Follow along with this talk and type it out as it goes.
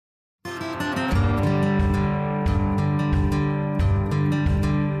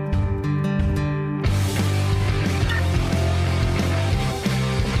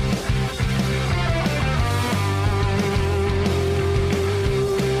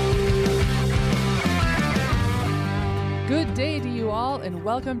day to you all, and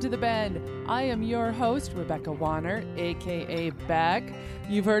welcome to The Bend. I am your host, Rebecca Warner, a.k.a. Beck.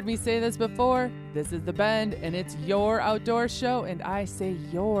 You've heard me say this before. This is The Bend, and it's your outdoor show, and I say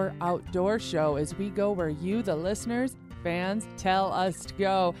your outdoor show as we go where you, the listeners, fans, tell us to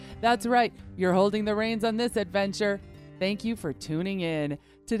go. That's right, you're holding the reins on this adventure. Thank you for tuning in.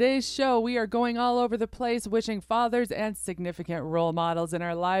 Today's show, we are going all over the place wishing fathers and significant role models in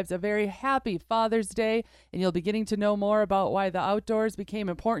our lives a very happy Father's Day, and you'll be getting to know more about why the outdoors became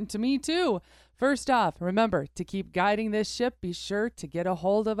important to me too. First off, remember to keep guiding this ship. Be sure to get a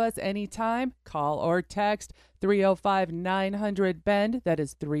hold of us anytime. Call or text 305-900-BEND. That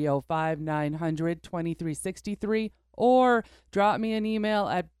is 305-900-2363. Or drop me an email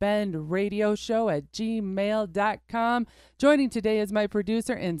at bendradioshow@gmail.com. Joining today is my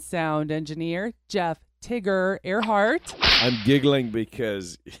producer and sound engineer, Jeff Tigger Earhart. I'm giggling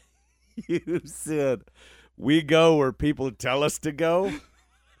because you said we go where people tell us to go.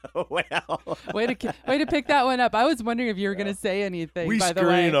 Well, way to pick that one up. I was wondering if you were going to say anything. We by the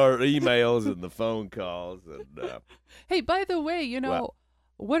way, screen our emails and the phone calls. And, hey, by the way,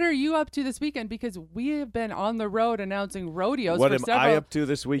 what are you up to this weekend? Because we have been on the road announcing rodeos. What am I up to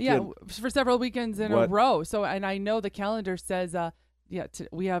this weekend? Yeah, for several weekends in a row. So, and I know the calendar says,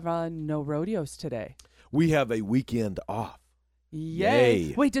 we have no rodeos today. We have a weekend off.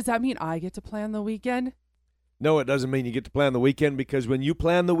 Yay. Wait, does that mean I get to plan the weekend? No, it doesn't mean you get to plan the weekend, because when you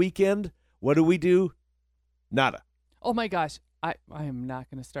plan the weekend, what do? Nada. Oh my gosh. I am not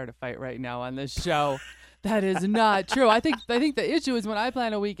going to start a fight right now on this show. That is not true. I think the issue is when I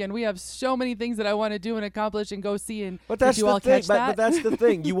plan a weekend, we have so many things that I want to do and accomplish and go see. And but that's you the all thing. Catch that? But that's the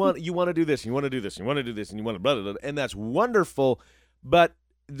thing. You want to do this. You want to do this. You want to do this. And you want to blah, blah, blah, and that's wonderful. But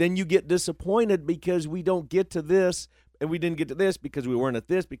then you get disappointed because we don't get to this, and we didn't get to this because we weren't at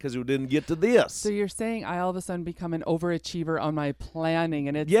this because we didn't get to this. So you're saying I all of a sudden become an overachiever on my planning,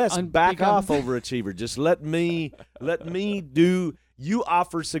 and it's back off, overachiever. Just let me do. You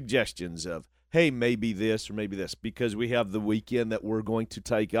offer suggestions of, hey, maybe this or maybe this, because we have the weekend that we're going to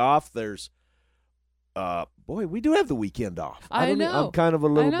take off. There's, we do have the weekend off. I know. I'm kind of a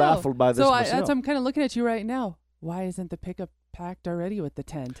little baffled by this myself. I'm kind of looking at you right now. Why isn't the pickup packed already with the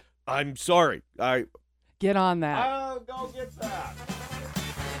tent? I'm sorry. Get on that. I'll go get that.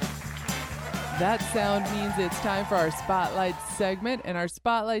 That sound means it's time for our Spotlight segment, and our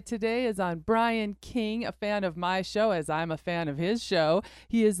Spotlight today is on Brian King, a fan of my show as I'm a fan of his show.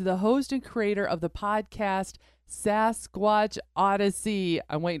 He is the host and creator of the podcast Sasquatch Odyssey.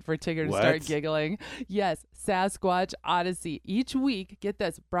 I'm waiting for Tigger to start giggling. Yes, Sasquatch Odyssey. Each week, get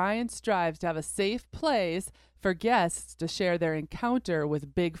this, Brian strives to have a safe place for guests to share their encounter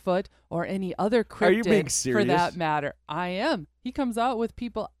with Bigfoot or any other cryptid. Are you being serious? For that matter. I am. He comes out with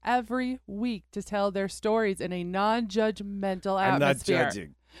people every week to tell their stories in a non-judgmental atmosphere. I'm not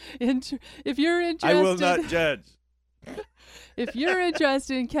judging. If you're interested, I will not judge. If you're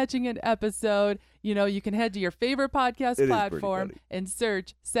interested in catching an episode, you can head to your favorite podcast platform and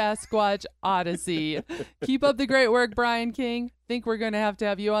search Sasquatch Odyssey. Keep up the great work, Brian King. Think we're going to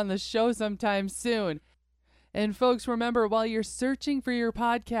have you on the show sometime soon. And folks, remember, while you're searching for your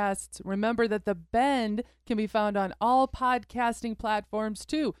podcasts, remember that The Bend can be found on all podcasting platforms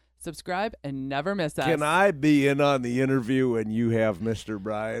too. Subscribe and never miss us. Can I be in on the interview when you have Mr.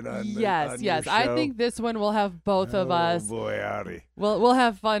 Brian on Yes. your show? I think this one will have both of us. Oh, boy, howdy. We'll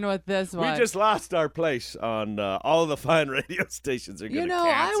have fun with this one. We just lost our place on all the fine radio stations are going to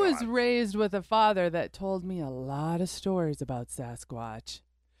cancel. I was raised with a father that told me a lot of stories about Sasquatch.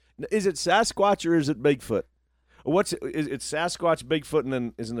 Is it Sasquatch or is it Bigfoot? It's Sasquatch, Bigfoot, and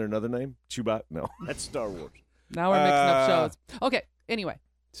then isn't there another name? Chewbacca? No, that's Star Wars. Now we're mixing up shows. Okay, anyway.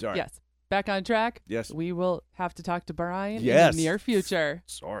 Sorry. Yes. Back on track? Yes. We will have to talk to Brian in the near future.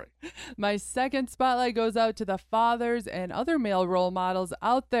 Sorry. My second spotlight goes out to the fathers and other male role models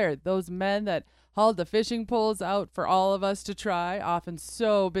out there. Those men that hauled the fishing poles out for all of us to try, often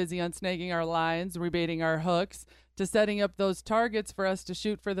so busy on snagging our lines, rebaiting our hooks, to setting up those targets for us to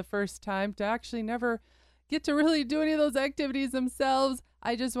shoot for the first time, to actually never get to really do any of those activities themselves.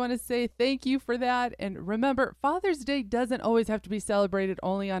 I just want to say thank you for that. And remember, Father's Day doesn't always have to be celebrated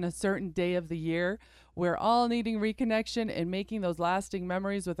only on a certain day of the year. We're all needing reconnection, and making those lasting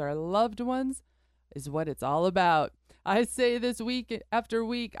memories with our loved ones is what it's all about. I say this week after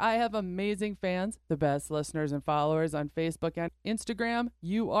week, I have amazing fans, the best listeners and followers on Facebook and Instagram.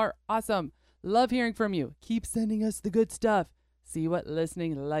 You are awesome. Love hearing from you. Keep sending us the good stuff. See what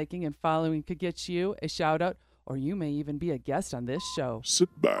listening, liking, and following could get you a shout out, or you may even be a guest on this show. Sit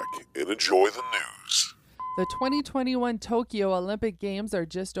back and enjoy the news. The 2021 Tokyo Olympic Games are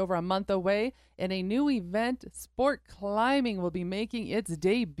just over a month away, and a new event, sport climbing, will be making its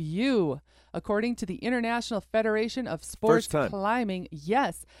debut. According to the International Federation of Sports Climbing,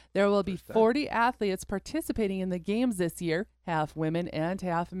 yes, there will be 40 athletes participating in the games this year, half women and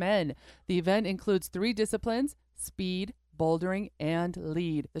half men. The event includes 3 disciplines: speed, bouldering, and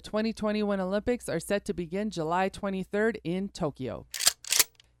lead. The 2021 Olympics are set to begin July 23rd in Tokyo.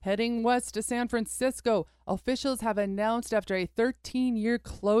 Heading west to San Francisco, officials have announced after a 13-year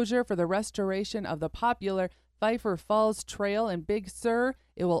closure for the restoration of the popular Pfeiffer Falls Trail in Big Sur,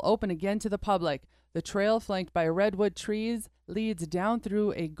 it will open again to the public. The trail, flanked by redwood trees, leads down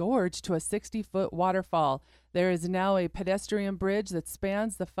through a gorge to a 60-foot waterfall. There is now a pedestrian bridge that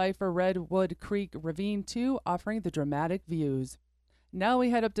spans the Pfeiffer Redwood Creek Ravine too, offering the dramatic views. Now we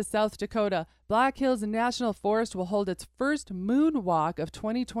head up to South Dakota. Black Hills National Forest will hold its first moonwalk of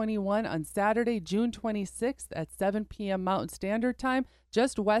 2021 on Saturday, June 26th at 7 p.m. Mountain Standard Time,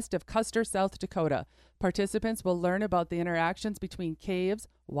 just west of Custer, South Dakota. Participants will learn about the interactions between caves,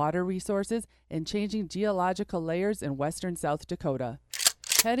 water resources, and changing geological layers in western South Dakota.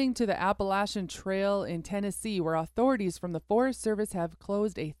 Heading to the Appalachian Trail in Tennessee, where authorities from the Forest Service have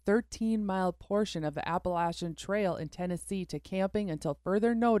closed a 13-mile portion of the Appalachian Trail in Tennessee to camping until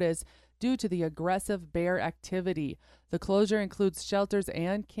further notice due to the aggressive bear activity. The closure includes shelters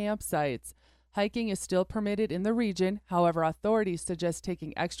and campsites. Hiking is still permitted in the region. However, authorities suggest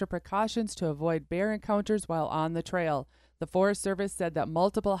taking extra precautions to avoid bear encounters while on the trail. The Forest Service said that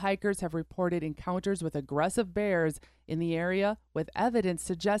multiple hikers have reported encounters with aggressive bears in the area, with evidence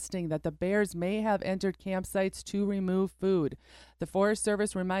suggesting that the bears may have entered campsites to remove food. The Forest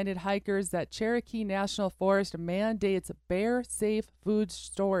Service reminded hikers that Cherokee National Forest mandates bear-safe food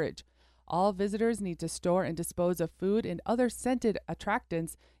storage. All visitors need to store and dispose of food and other scented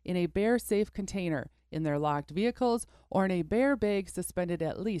attractants in a bear-safe container, in their locked vehicles, or in a bear bag suspended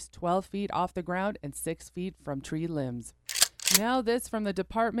at least 12 feet off the ground and 6 feet from tree limbs. Now this from the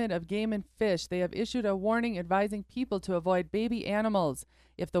Department of Game and Fish. They have issued a warning advising people to avoid baby animals.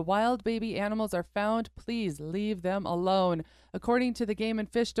 If the wild baby animals are found, please leave them alone. According to the Game and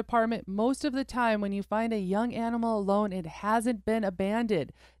Fish Department, most of the time when you find a young animal alone, it hasn't been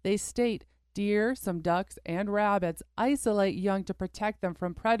abandoned. They state deer, some ducks, and rabbits isolate young to protect them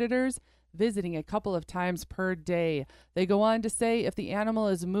from predators, visiting a couple of times per day. They go on to say if the animal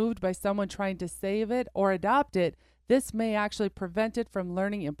is moved by someone trying to save it or adopt it, this may actually prevent it from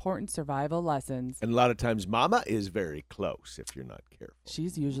learning important survival lessons. And a lot of times mama is very close if you're not careful.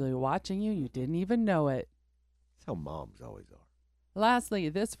 She's usually watching you. You didn't even know it. That's how moms always are. Lastly,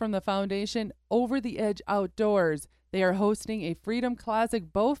 this from the foundation, Over the Edge Outdoors. They are hosting a Freedom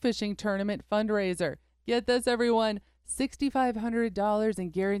Classic bow fishing tournament fundraiser. Get this, everyone. $6,500 in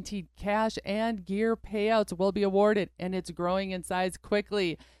guaranteed cash and gear payouts will be awarded, and it's growing in size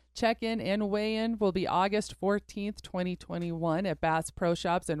quickly. Check-in and weigh-in will be August 14th, 2021 at Bass Pro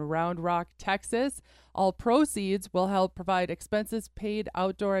Shops in Round Rock, Texas. All proceeds will help provide expenses paid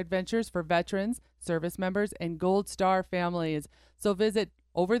outdoor adventures for veterans, service members, and Gold Star families. So visit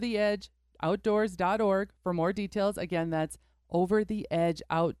overtheedgeoutdoors.org for more details. Again, that's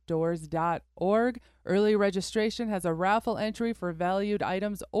overtheedgeoutdoors.org. Early registration has a raffle entry for valued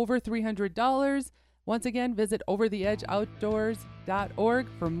items over $300. Once again, visit overtheedgeoutdoors.org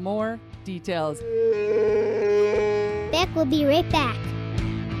for more details. Beck will be right back.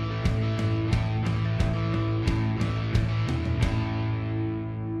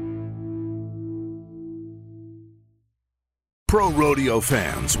 Pro rodeo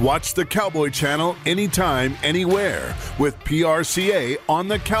fans, watch the Cowboy Channel anytime, anywhere with PRCA on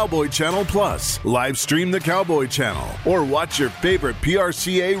the Cowboy Channel Plus. Live stream the Cowboy Channel or watch your favorite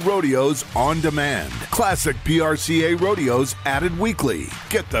PRCA rodeos on demand. Classic PRCA rodeos added weekly.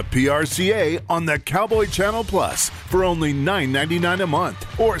 Get the PRCA on the Cowboy Channel Plus for only $9.99 a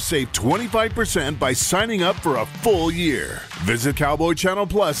month or save 25% by signing up for a full year. Visit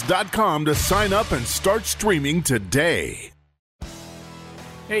CowboyChannelPlus.com to sign up and start streaming today.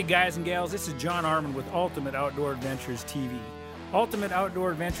 Hey guys and gals, this is John Arman with Ultimate Outdoor Adventures TV. Ultimate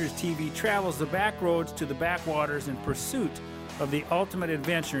Outdoor Adventures TV travels the back roads to the backwaters in pursuit of the ultimate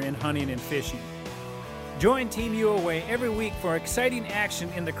adventure in hunting and fishing. Join Team UOA every week for exciting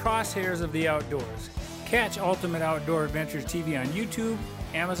action in the crosshairs of the outdoors. Catch Ultimate Outdoor Adventures TV on YouTube,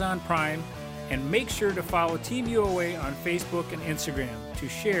 Amazon Prime, and make sure to follow Team UOA on Facebook and Instagram to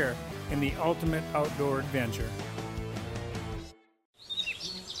share in the ultimate outdoor adventure.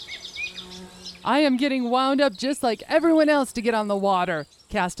 I am getting wound up just like everyone else to get on the water.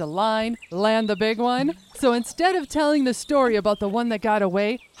 Cast a line, land the big one. So instead of telling the story about the one that got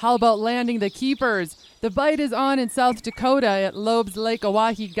away, how about landing the keepers? The bite is on in South Dakota at Loeb's Lake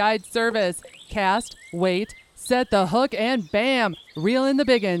Oahe Guide Service. Cast, wait, set the hook, and bam, reel in the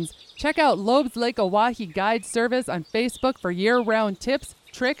biggins. Check out Loeb's Lake Oahe Guide Service on Facebook for year-round tips,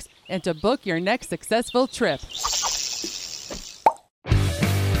 tricks, and to book your next successful trip.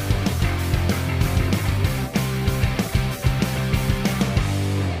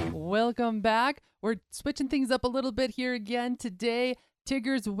 Welcome back. We're switching things up a little bit here again today.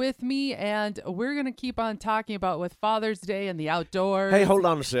 Tigger's with me, and we're going to keep on talking about with Father's Day and the outdoors. Hey, hold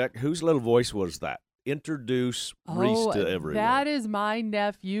on a sec. Whose little voice was that? Introduce Reese to everyone. That is my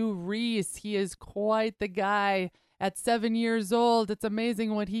nephew, Reese. He is quite the guy. At 7 years old, it's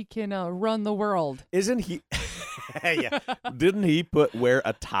amazing what he can run the world. Isn't he? Yeah. Didn't he wear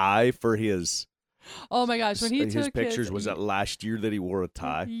a tie for his... Oh my gosh! When he his took pictures, was that last year that he wore a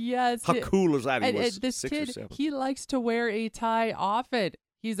tie? Yes. How cool is that? He was this 6 kid, or 7. he likes to wear a tie often.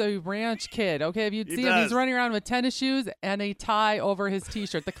 He's a ranch kid. Okay, if you'd He see him, does. he's running around with tennis shoes and a tie over his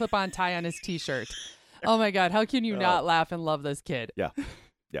T-shirt, the clip-on tie on his T-shirt. Oh my God! How can you not laugh and love this kid? Yeah.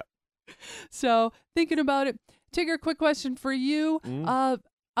 So thinking about it, Tigger, quick question for you: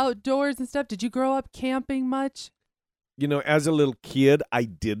 outdoors and stuff. Did you grow up camping much? You know, as a little kid, I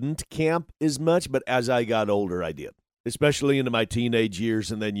didn't camp as much, but as I got older, I did, especially into my teenage years,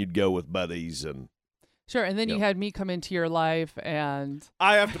 and then you'd go with buddies. And Sure, and then you had me come into your life, and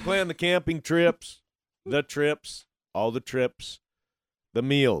I have to plan the camping trips, all the trips, the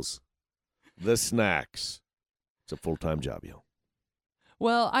meals, the snacks. It's a full-time job, yo.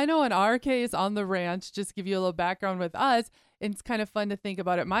 Well, I know in our case on the ranch, just give you a little background with us, it's kind of fun to think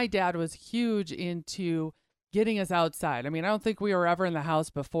about it. My dad was huge into getting us outside. I mean, I don't think we were ever in the house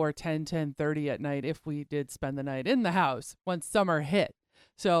before 10:30 at night if we did spend the night in the house once summer hit.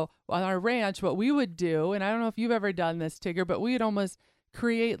 So on our ranch, what we would do, and I don't know if you've ever done this, Tigger, but we'd almost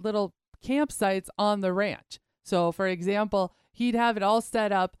create little campsites on the ranch. So for example, he'd have it all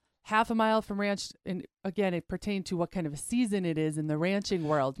set up half a mile from ranch, and again, it pertained to what kind of a season it is in the ranching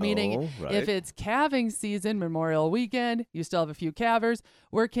world, meaning if it's calving season, Memorial Weekend, you still have a few calvers.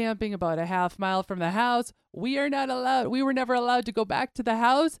 We're camping about a half mile from the house. We were never allowed to go back to the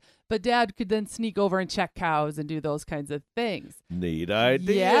house, but Dad could then sneak over and check cows and do those kinds of things. Neat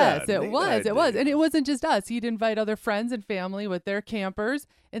idea. Yes, it was. And it wasn't just us. He'd invite other friends and family with their campers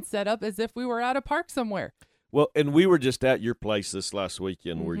and set up as if we were at a park somewhere. Well, and we were just at your place this last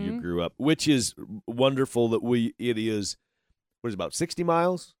weekend where you grew up, which is wonderful that it is, what is it, about 60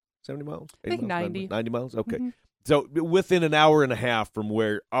 miles, 70 miles? I think 90. 90 miles? Okay. So within an hour and a half from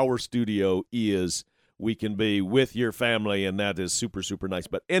where our studio is, we can be with your family, and that is super, super nice.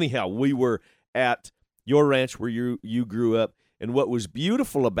 But anyhow, we were at your ranch where you grew up, and what was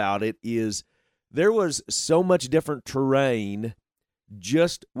beautiful about it is there was so much different terrain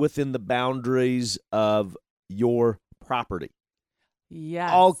just within the boundaries of your property.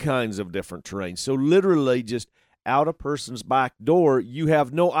 Yes. All kinds of different terrain. So literally just out a person's back door, you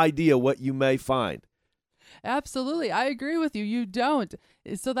have no idea what you may find. Absolutely. I agree with you. You don't.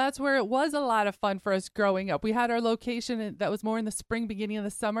 So that's where it was a lot of fun for us growing up. We had our location that was more in the spring, beginning of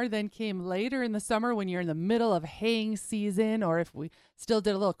the summer, then came later in the summer when you're in the middle of haying season, or if we still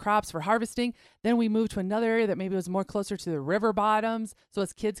did a little crops for harvesting. Then we moved to another area that maybe was more closer to the river bottoms, so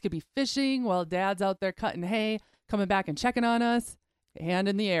us kids could be fishing while Dad's out there cutting hay, coming back and checking on us. Hand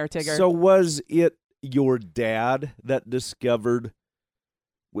in the air, Tigger. So was it your dad that discovered,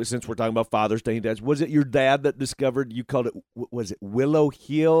 since we're talking about Father's Day and dads, was it your dad that discovered, you called it, was it Willow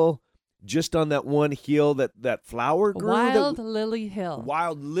Hill, just on that one hill that flower grew? Wild Lily Hill.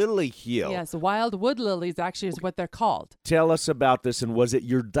 Wild Lily Hill. Yes, wild wood lilies actually is what they're called. Tell us about this, and was it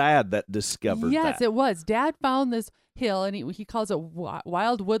your dad that discovered that? Yes, it was. Dad found this hill, and he calls it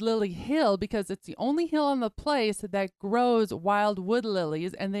Wild Wood Lily Hill because it's the only hill on the place that grows wild wood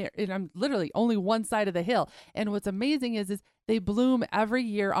lilies, and I'm literally only one side of the hill. And what's amazing is they bloom every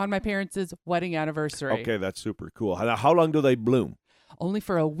year on my parents' wedding anniversary. Okay, that's super cool. Now, how long do they bloom? Only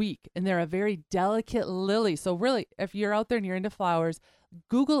for a week, and they're a very delicate lily. So really, if you're out there and you're into flowers,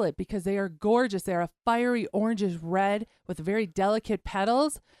 Google it because they are gorgeous. They're a fiery orangish red with very delicate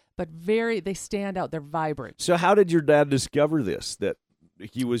petals, but they stand out. They're vibrant. So how did your dad discover this? That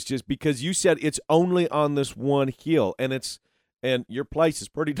he was just, because you said it's only on this one hill, and your place is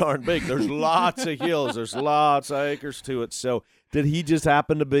pretty darn big. There's lots of hills. There's lots of acres to it. So did he just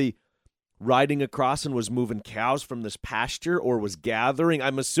happen to be riding across and was moving cows from this pasture, or was gathering?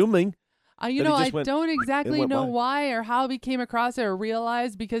 I'm assuming. I don't exactly know why or how we came across it or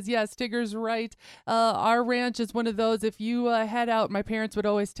realized, because yes, Tigger's right. Our ranch is one of those, if you head out, my parents would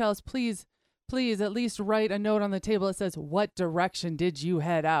always tell us, please please at least write a note on the table that says, what direction did you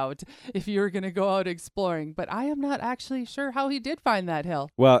head out if you were going to go out exploring? But I am not actually sure how he did find that hill.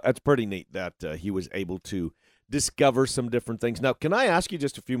 Well, that's pretty neat that he was able to discover some different things. Now, can I ask you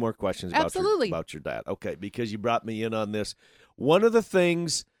just a few more questions about your dad? Okay, because you brought me in on this. One of the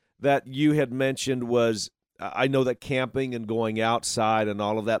things that you had mentioned was, I know that camping and going outside and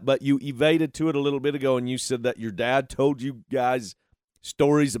all of that, but you evaded to it a little bit ago, and you said that your dad told you guys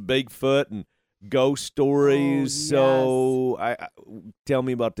stories of Bigfoot and ghost stories. Oh, yes. So tell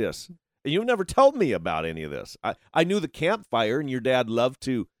me about this. You never told me about any of this. I knew the campfire, and your dad loved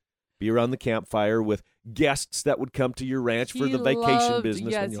to be around the campfire with guests that would come to your ranch for the vacation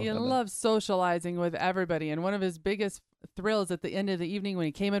business. Yes, he loved socializing with everybody. And one of his biggest thrills at the end of the evening when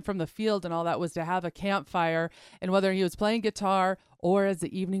he came in from the field and all that was to have a campfire. And whether he was playing guitar or as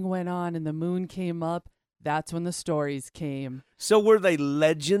the evening went on and the moon came up, that's when the stories came. So were they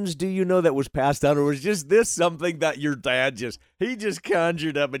legends, do you know, that was passed down, or was just this something that your dad just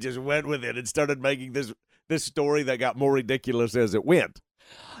conjured up and just went with it and started making this story that got more ridiculous as it went?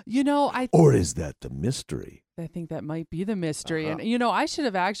 You know, or is that the mystery? I think that might be the mystery. And, you know, I should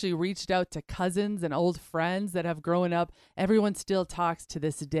have actually reached out to cousins and old friends that have grown up. Everyone still talks to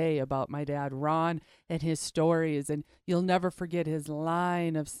this day about my dad, Ron, and his stories. And you'll never forget his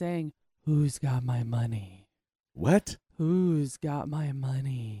line of saying, "Who's got my money?" What? Who's got my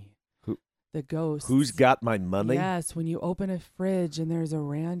money? The ghost. Who's got my money? Yes, when you open a fridge and there's a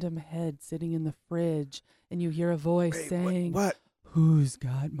random head sitting in the fridge and you hear a voice saying, What? "Who's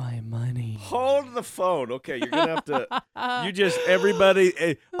got my money?" Hold the phone. Okay, you're going to have to,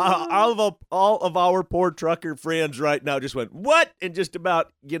 everybody, all of our poor trucker friends right now just went, what? And just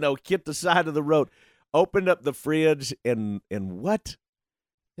about, hit the side of the road. Opened up the fridge and what?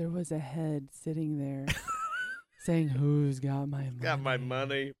 There was a head sitting there saying, "Who's got my money?" Got my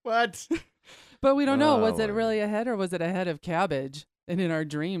money. What? But we don't know. Was it really a head or was it a head of cabbage? And in our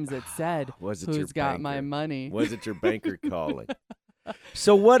dreams it said, "Who's got my money?" Was it your banker calling?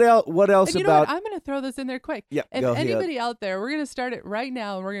 So what else and you know what? I'm going to throw this in there quick. Yeah, if anybody out there, we're going to start it right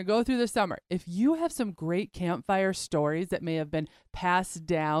now and we're going to go through the summer. If you have some great campfire stories that may have been passed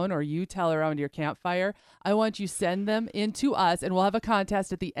down or you tell around your campfire, I want you send them in to us and we'll have a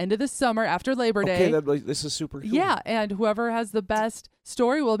contest at the end of the summer after Labor Day. Okay, this is super cool. Yeah, and whoever has the best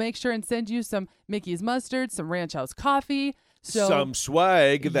story, we'll make sure and send you some Mickey's Mustard, some Ranch House coffee. Some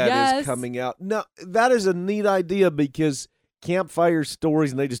swag that is coming out. Now, that is a neat idea because campfire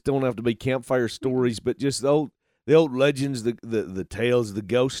stories, and they just don't have to be campfire stories, but just the old legends, the tales, the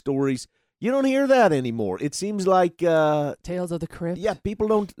ghost stories. You don't hear that anymore. It seems like Tales of the Crypt. Yeah,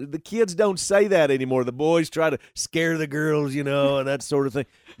 the kids don't say that anymore. The boys try to scare the girls, and that sort of thing.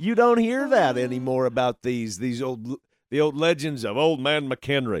 You don't hear that anymore about the old legends of Old Man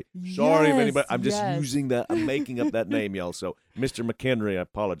McHenry. Sorry if anybody, I'm just using that. I'm making up that name, y'all. So, Mr. McHenry, I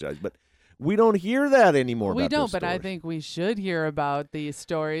apologize, but we don't hear that anymore. We about don't, those but I stories. think we should hear about these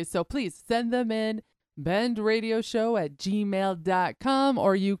stories. So please send them in, bendradioshow@gmail.com,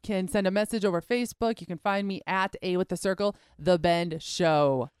 or you can send a message over Facebook. You can find me at A with the Circle, The Bend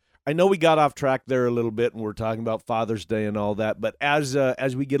Show. I know we got off track there a little bit, and we're talking about Father's Day and all that, but as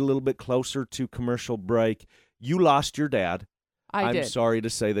we get a little bit closer to commercial break, you lost your dad. I'm sorry to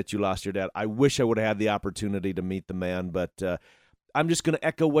say that you lost your dad. I wish I would have had the opportunity to meet the man, but I'm just going to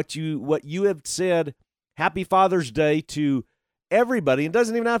echo what you have said. Happy Father's Day to everybody. It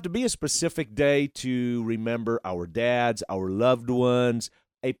doesn't even have to be a specific day to remember our dads, our loved ones,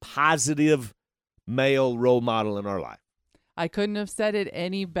 a positive male role model in our life. I couldn't have said it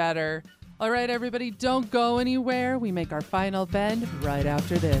any better. All right, everybody, don't go anywhere. We make our final bend right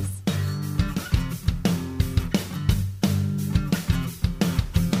after this.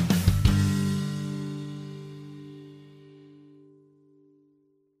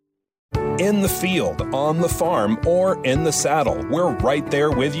 In the field, on the farm, or in the saddle, we're right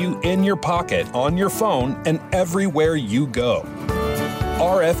there with you in your pocket, on your phone, and everywhere you go.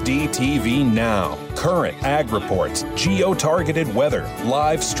 RFD TV Now. Current ag reports, geo-targeted weather,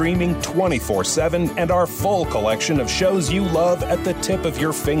 live streaming 24/7, and our full collection of shows you love at the tip of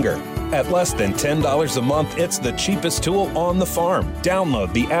your finger. At less than $10 a month, it's the cheapest tool on the farm.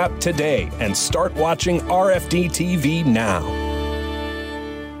 Download the app today and start watching RFD TV Now.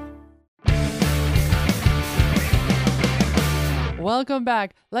 Welcome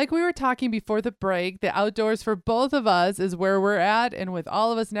back. Like we were talking before the break, the outdoors for both of us is where we're at, and with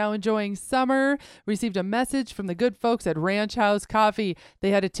all of us now enjoying summer, received a message from the good folks at Ranch House Coffee.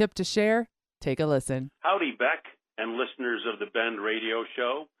 They had a tip to share. Take a listen. Howdy, Beck and listeners of the Bend Radio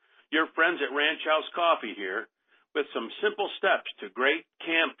Show. Your friends at Ranch House Coffee here. with some simple steps to great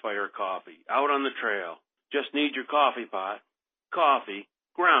campfire coffee out on the trail. Just need your coffee pot, coffee,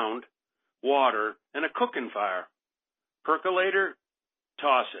 ground, water, and a cooking fire. Percolator?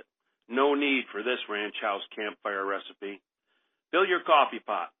 Toss it. No need for this ranch house campfire recipe. Fill your coffee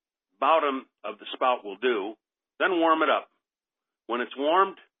pot. Bottom of the spout will do. Then warm it up. When it's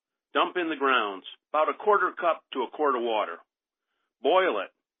warmed, dump in the grounds, about a quarter cup to a quart of water. Boil it.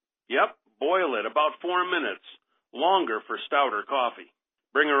 Yep, boil it about 4 minutes, longer for stouter coffee.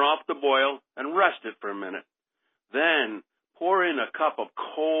 Bring her off the boil and rest it for a minute. Then pour in a cup of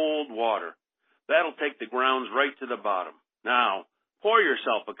cold water. That'll take the grounds right to the bottom. Now, pour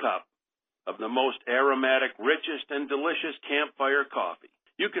yourself a cup of the most aromatic, richest, and delicious campfire coffee.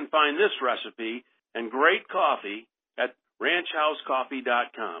 You can find this recipe and great coffee at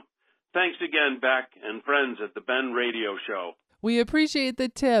ranchhousecoffee.com. Thanks again, Beck and friends at the Ben Radio Show. We appreciate the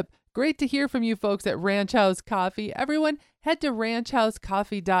tip. Great to hear from you folks at Ranch House Coffee. Everyone, head to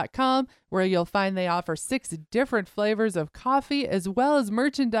ranchhousecoffee.com where you'll find they offer 6 different flavors of coffee as well as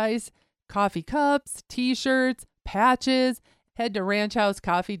merchandise, coffee cups, t-shirts, patches. Head to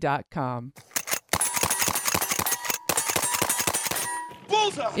ranchhousecoffee.com.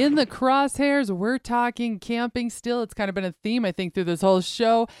 In the crosshairs, we're talking camping still. It's kind of been a theme, I think, through this whole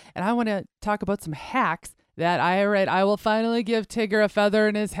show. And I want to talk about some hacks that I read. I will finally give Tigger a feather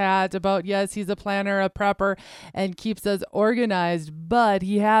in his hat about, yes, he's a planner, a prepper, and keeps us organized. But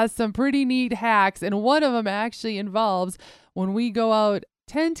he has some pretty neat hacks. And one of them actually involves when we go out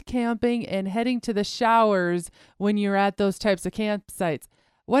tent camping and heading to the showers when you're at those types of campsites.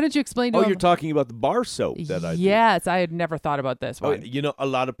 Why don't you explain to him? You're talking about the bar soap that I do. Yes, I had never thought about this one. You know, a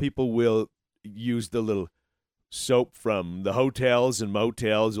lot of people will use the little soap from the hotels and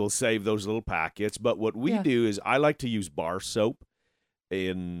motels. Will save those little packets. But what we do is I like to use bar soap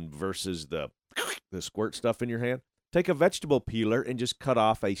versus the squirt stuff in your hand. Take a vegetable peeler and just cut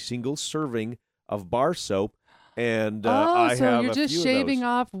off a single serving of bar soap. And so you're just shaving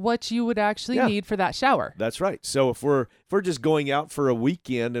off what you would actually need for that shower. That's right. So if we're just going out for a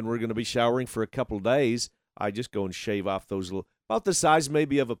weekend and we're going to be showering for a couple of days, I just go and shave off those little, about the size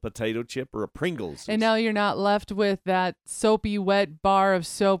maybe of a potato chip or a Pringles. And now you're not left with that soapy, wet bar of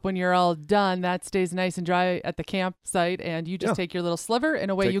soap when you're all done. That stays nice and dry at the campsite, and you just take your little sliver and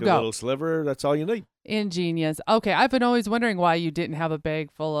away you go. Take a little sliver. That's all you need. Ingenious. Okay, I've been always wondering why you didn't have a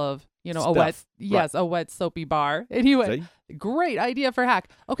bag full of a wet soapy bar. Anyway, great idea for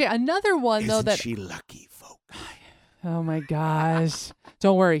hack. Okay, another one though that she lucky, folks. Oh my gosh.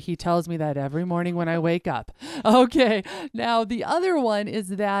 Don't worry, he tells me that every morning when I wake up. Okay, now the other one is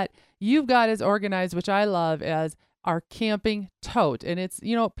that you've got as organized, which I love, as our camping tote. And it's,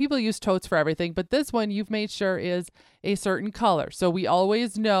 people use totes for everything, but this one you've made sure is a certain color. So we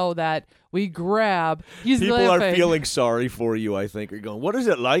always know that we grab. People are feeling sorry for you, I think. Are going, what is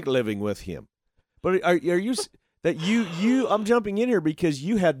it like living with him? But are you that I'm jumping in here because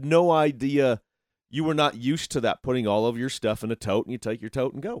you had no idea, you were not used to that, putting all of your stuff in a tote and you take your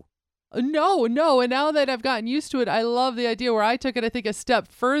tote and go. No. And now that I've gotten used to it, I love the idea where I took it, I think, a step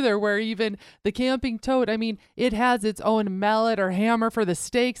further, where even the camping tote, I mean, it has its own mallet or hammer for the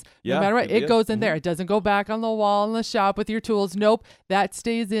stakes. No matter what, it goes in there. It doesn't go back on the wall in the shop with your tools. Nope. That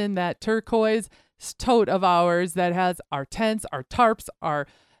stays in that turquoise tote of ours that has our tents, our tarps, our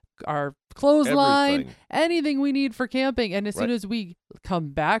clothesline, anything we need for camping. And as soon as we come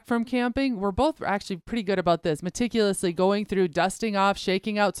back from camping, we're both actually pretty good about this, meticulously going through, dusting off,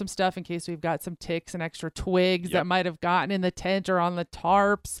 shaking out some stuff in case we've got some ticks and extra twigs that might have gotten in the tent or on the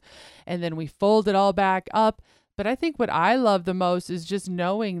tarps. And then we fold it all back up. But I think what I love the most is just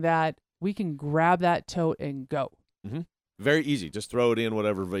knowing that we can grab that tote and go. Mm-hmm. Very easy. Just throw it in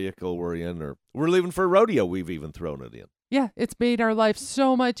whatever vehicle we're in, or we're leaving for a rodeo, we've even thrown it in. Yeah, it's made our life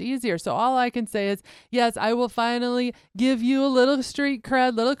so much easier. So all I can say is, yes, I will finally give you a little street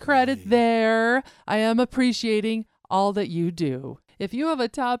cred, little credit there. I am appreciating all that you do. If you have a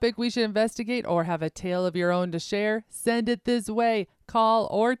topic we should investigate or have a tale of your own to share, send it this way. Call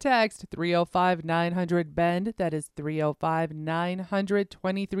or text 305-900-BEND. That is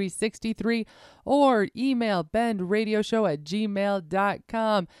 305-900-2363. Or email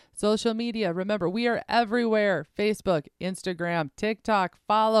bendradioshow@gmail.com. Social media. Remember, we are everywhere. Facebook, Instagram, TikTok.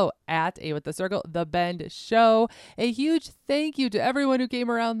 Follow at The Bend Show. A huge thank you to everyone who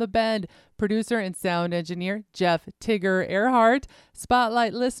came around the bend. Producer and sound engineer Jeff Tigger Earhart.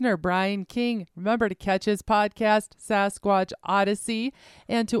 Spotlight listener Brian King. Remember to catch his podcast, Sasquatch Odyssey.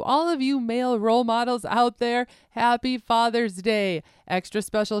 And to all of you male role models out there, happy Father's Day. Extra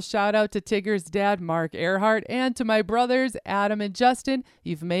special shout out to Tigger's dad, Mark Earhart, and to my brothers, Adam and Justin.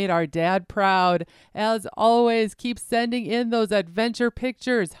 You've made our dad proud. As always, keep sending in those adventure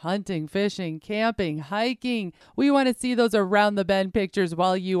pictures, hunting, fishing, camping, hiking. We want to see those around the bend pictures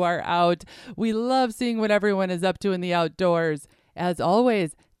while you are out. We love seeing what everyone is up to in the outdoors. As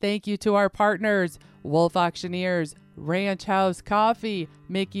always, thank you to our partners, Wolf Auctioneers, Ranch House Coffee,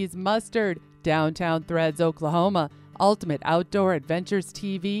 Mickey's Mustard, Downtown Threads, Oklahoma, Ultimate Outdoor Adventures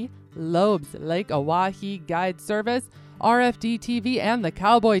TV, Loeb's Lake Oahe Guide Service, RFD TV, and the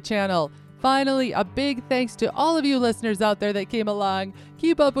Cowboy Channel. Finally, a big thanks to all of you listeners out there that came along.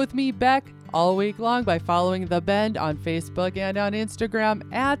 Keep up with me, Beck, all week long by following The Bend on Facebook and on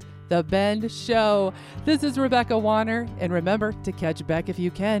Instagram at The Bend Show. This is Rebecca Warner, and remember to catch Beck if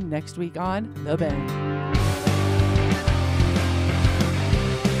you can next week on The Bend.